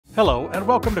Hello and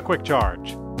welcome to Quick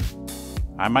Charge.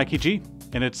 I'm Mikey G,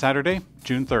 and it's Saturday,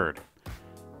 June 3rd.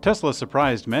 Tesla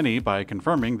surprised many by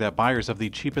confirming that buyers of the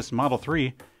cheapest Model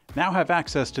 3 now have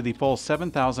access to the full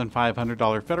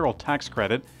 $7,500 federal tax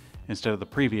credit instead of the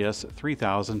previous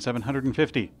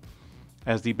 $3,750.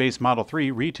 As the base Model 3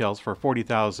 retails for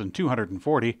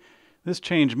 $40,240, this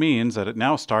change means that it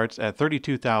now starts at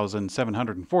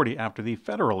 $32,740 after the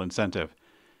federal incentive.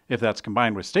 If that's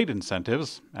combined with state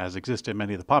incentives, as exist in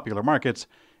many of the popular markets,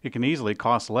 it can easily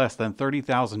cost less than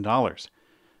 $30,000.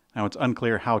 Now, it's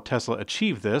unclear how Tesla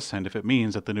achieved this, and if it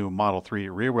means that the new Model 3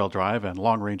 rear-wheel drive and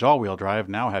long-range all-wheel drive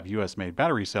now have US-made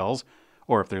battery cells,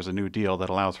 or if there's a new deal that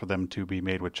allows for them to be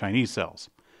made with Chinese cells.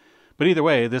 But either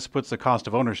way, this puts the cost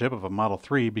of ownership of a Model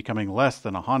 3 becoming less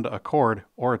than a Honda Accord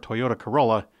or a Toyota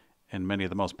Corolla in many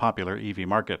of the most popular EV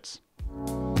markets.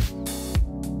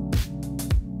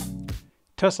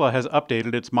 Tesla has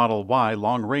updated its Model Y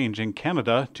long range in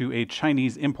Canada to a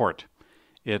Chinese import.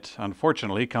 It,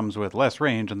 unfortunately, comes with less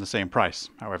range and the same price.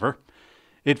 However,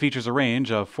 it features a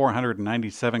range of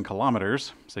 497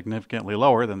 kilometers, significantly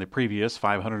lower than the previous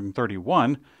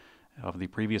 531 of the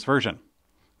previous version.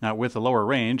 Now, with the lower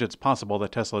range, it's possible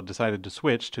that Tesla decided to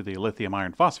switch to the lithium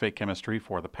iron phosphate chemistry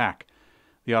for the pack.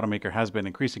 The automaker has been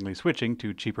increasingly switching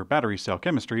to cheaper battery cell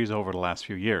chemistries over the last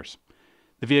few years.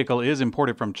 The vehicle is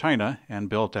imported from China and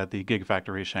built at the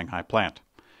Gigafactory Shanghai plant.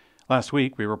 Last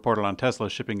week, we reported on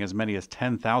Tesla shipping as many as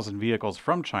 10,000 vehicles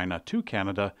from China to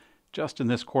Canada just in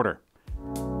this quarter.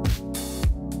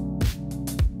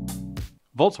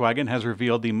 Volkswagen has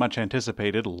revealed the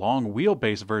much-anticipated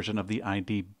long-wheelbase version of the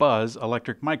ID.Buzz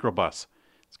electric microbus.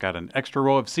 It's got an extra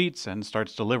row of seats and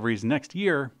starts deliveries next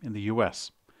year in the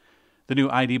US. The new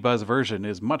ID.Buzz version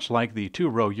is much like the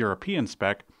two-row European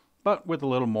spec, but with a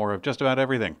little more of just about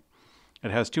everything. It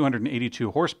has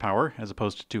 282 horsepower as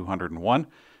opposed to 201,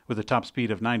 with a top speed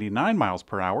of 99 miles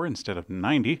per hour instead of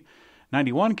 90,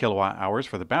 91 kilowatt hours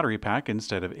for the battery pack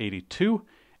instead of 82,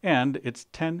 and it's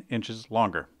 10 inches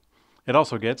longer. It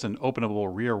also gets an openable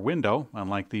rear window,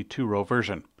 unlike the two-row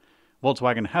version.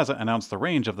 Volkswagen hasn't announced the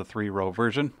range of the three-row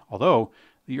version, although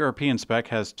the European spec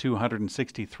has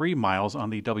 263 miles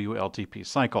on the WLTP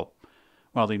cycle.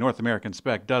 While the North American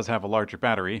spec does have a larger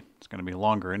battery, it's going to be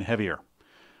longer and heavier.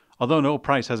 Although no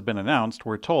price has been announced,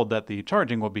 we're told that the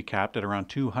charging will be capped at around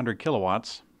 200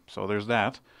 kilowatts, so there's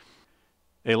that.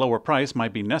 A lower price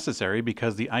might be necessary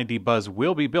because the ID.Buzz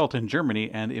will be built in Germany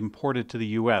and imported to the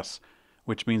US,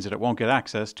 which means that it won't get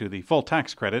access to the full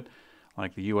tax credit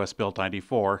like the US-built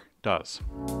ID.4 does.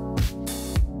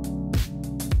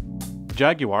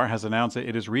 Jaguar has announced that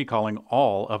it is recalling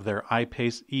all of their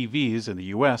I-Pace EVs in the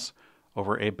US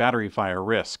over a battery fire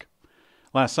risk.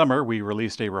 Last summer, we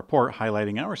released a report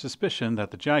highlighting our suspicion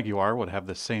that the Jaguar would have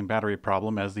the same battery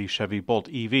problem as the Chevy Bolt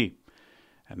EV.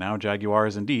 And now Jaguar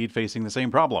is indeed facing the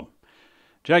same problem.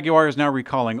 Jaguar is now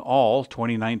recalling all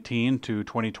 2019 to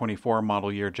 2024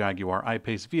 model year Jaguar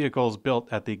I-Pace vehicles built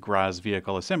at the Graz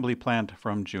Vehicle Assembly Plant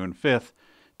from June 5th,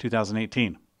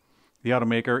 2018. The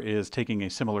automaker is taking a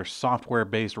similar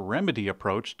software-based remedy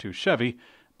approach to Chevy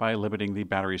by limiting the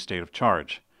battery state of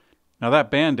charge. Now,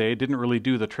 that Band-Aid didn't really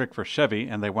do the trick for Chevy,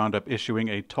 and they wound up issuing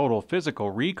a total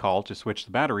physical recall to switch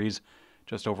the batteries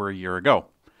just over a year ago.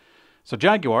 So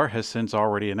Jaguar has since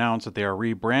already announced that they are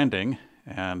rebranding,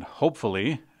 and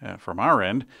hopefully, from our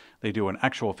end, they do an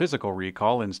actual physical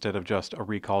recall instead of just a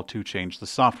recall to change the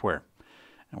software.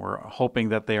 And we're hoping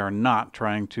that they are not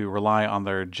trying to rely on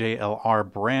their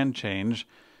JLR brand change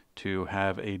to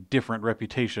have a different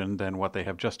reputation than what they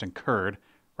have just incurred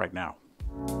right now.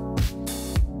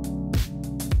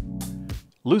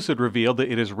 Lucid revealed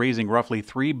that it is raising roughly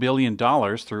 $3 billion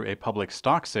through a public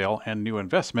stock sale and new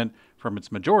investment from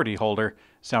its majority holder,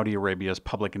 Saudi Arabia's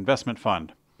Public Investment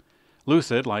Fund.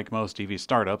 Lucid, like most EV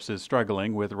startups, is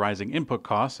struggling with rising input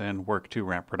costs and work to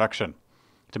ramp production.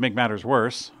 To make matters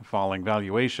worse, falling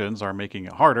valuations are making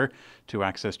it harder to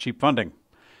access cheap funding.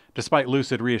 Despite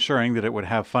Lucid reassuring that it would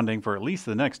have funding for at least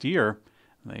the next year,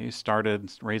 they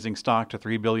started raising stock to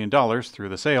 $3 billion through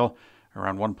the sale.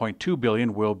 Around $1.2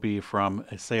 billion will be from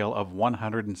a sale of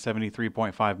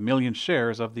 173.5 million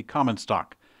shares of the common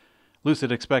stock.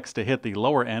 Lucid expects to hit the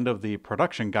lower end of the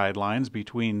production guidelines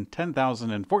between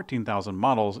 10,000 and 14,000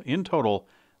 models in total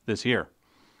this year.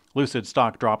 Lucid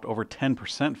stock dropped over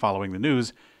 10% following the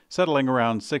news, settling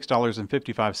around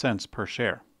 $6.55 per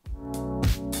share.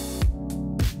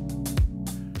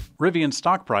 Rivian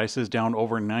stock price is down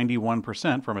over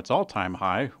 91% from its all-time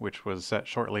high, which was set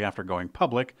shortly after going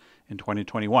public in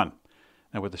 2021.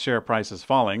 Now, with the share prices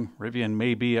falling, Rivian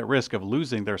may be at risk of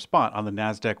losing their spot on the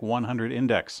Nasdaq 100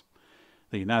 index.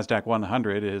 The Nasdaq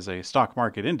 100 is a stock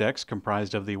market index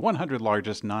comprised of the 100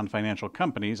 largest non-financial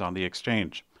companies on the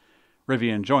exchange.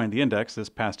 Rivian joined the index this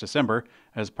past December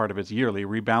as part of its yearly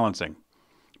rebalancing.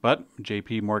 But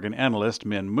J.P. Morgan analyst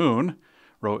Min Moon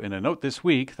wrote in a note this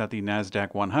week that the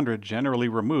Nasdaq 100 generally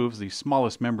removes the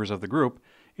smallest members of the group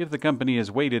if the company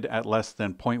is weighted at less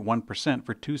than 0.1%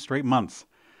 for 2 straight months.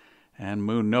 And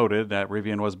Moon noted that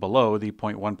Rivian was below the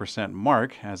 0.1%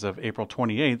 mark as of April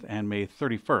 28th and May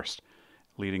 31st,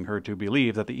 leading her to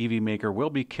believe that the EV maker will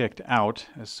be kicked out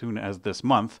as soon as this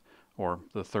month, or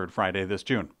the third Friday this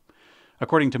June.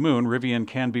 According to Moon, Rivian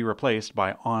can be replaced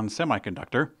by ON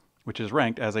Semiconductor, which is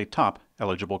ranked as a top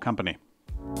eligible company.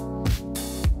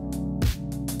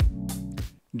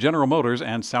 General Motors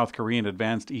and South Korean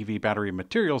advanced EV battery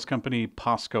materials company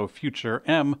POSCO Future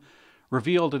M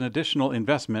revealed an additional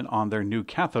investment on their new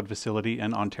cathode facility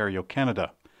in Ontario,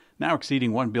 Canada, now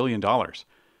exceeding $1 billion.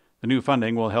 The new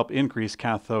funding will help increase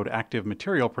cathode active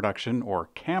material production, or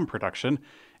CAM production,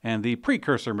 and the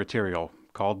precursor material,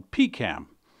 called PCAM.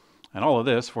 And all of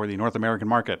this for the North American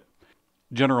market.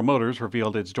 General Motors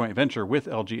revealed its joint venture with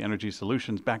LG Energy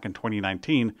Solutions back in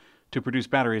 2019 to produce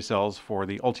battery cells for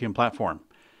the Ultium platform.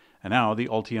 And now the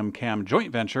Ultium CAM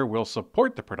joint venture will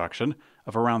support the production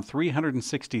of around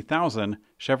 360,000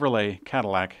 Chevrolet,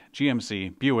 Cadillac,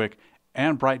 GMC, Buick,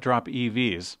 and BrightDrop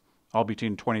EVs, all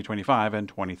between 2025 and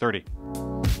 2030.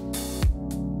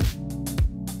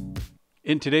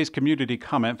 In today's community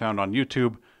comment found on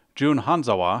YouTube, Jun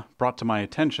Hanzawa brought to my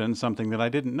attention something that I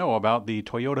didn't know about the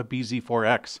Toyota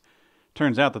BZ4X.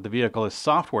 Turns out that the vehicle is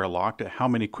software locked at how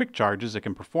many quick charges it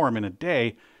can perform in a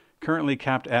day, currently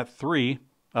capped at 3,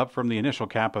 up from the initial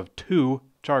cap of 2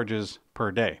 charges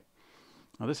per day.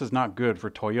 Now, this is not good for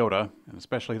Toyota, and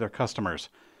especially their customers.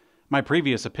 My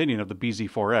previous opinion of the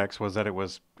BZ4X was that it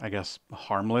was, I guess,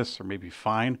 harmless or maybe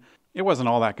fine. It wasn't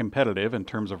all that competitive in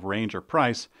terms of range or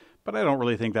price, but I don't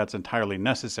really think that's entirely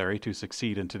necessary to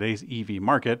succeed in today's EV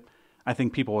market. I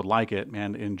think people would like it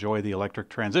and enjoy the electric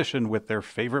transition with their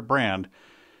favorite brand.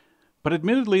 But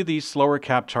admittedly, the slower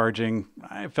cap charging,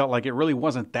 I felt like it really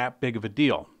wasn't that big of a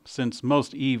deal, since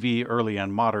most EV early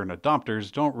and modern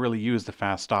adopters don't really use the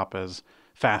fast stop as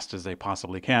fast as they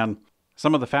possibly can.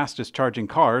 Some of the fastest charging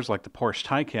cars, like the Porsche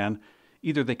Taycan,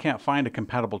 either they can't find a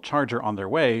compatible charger on their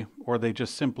way, or they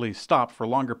just simply stop for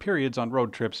longer periods on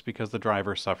road trips because the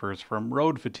driver suffers from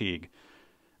road fatigue.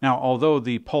 Now, although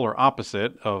the polar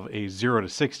opposite of a 0 to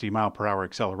 60 mile per hour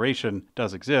acceleration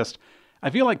does exist, I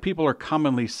feel like people are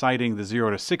commonly citing the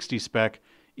 0 to 60 spec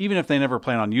even if they never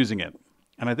plan on using it.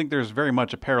 And I think there's very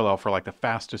much a parallel for like the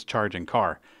fastest charging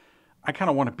car. I kind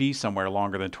of want to be somewhere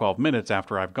longer than 12 minutes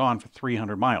after I've gone for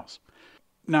 300 miles.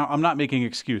 Now, I'm not making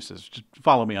excuses. Just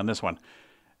follow me on this one.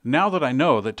 Now that I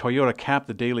know that Toyota capped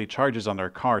the daily charges on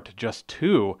their car to just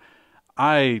 2,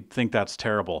 I think that's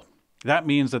terrible. That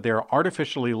means that they are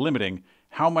artificially limiting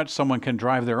how much someone can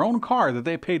drive their own car that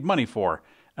they paid money for,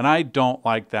 and I don't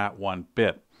like that one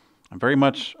bit. I'm very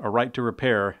much a right to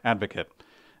repair advocate.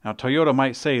 Now, Toyota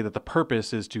might say that the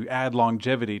purpose is to add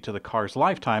longevity to the car's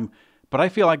lifetime, but I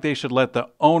feel like they should let the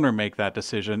owner make that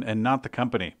decision and not the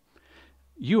company.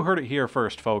 You heard it here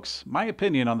first, folks. My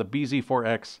opinion on the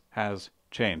BZ4X has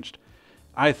changed.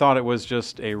 I thought it was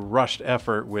just a rushed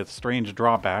effort with strange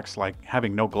drawbacks like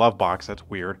having no glove box, that's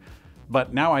weird.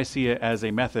 But now I see it as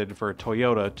a method for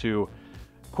Toyota to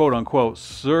quote-unquote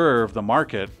serve the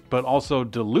market, but also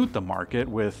dilute the market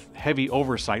with heavy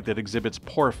oversight that exhibits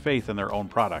poor faith in their own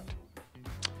product.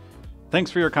 Thanks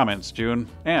for your comments, June,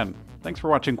 and thanks for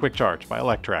watching Quick Charge by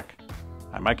Electrek.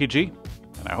 I'm Mikey G,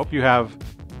 and I hope you have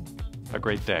a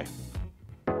great day.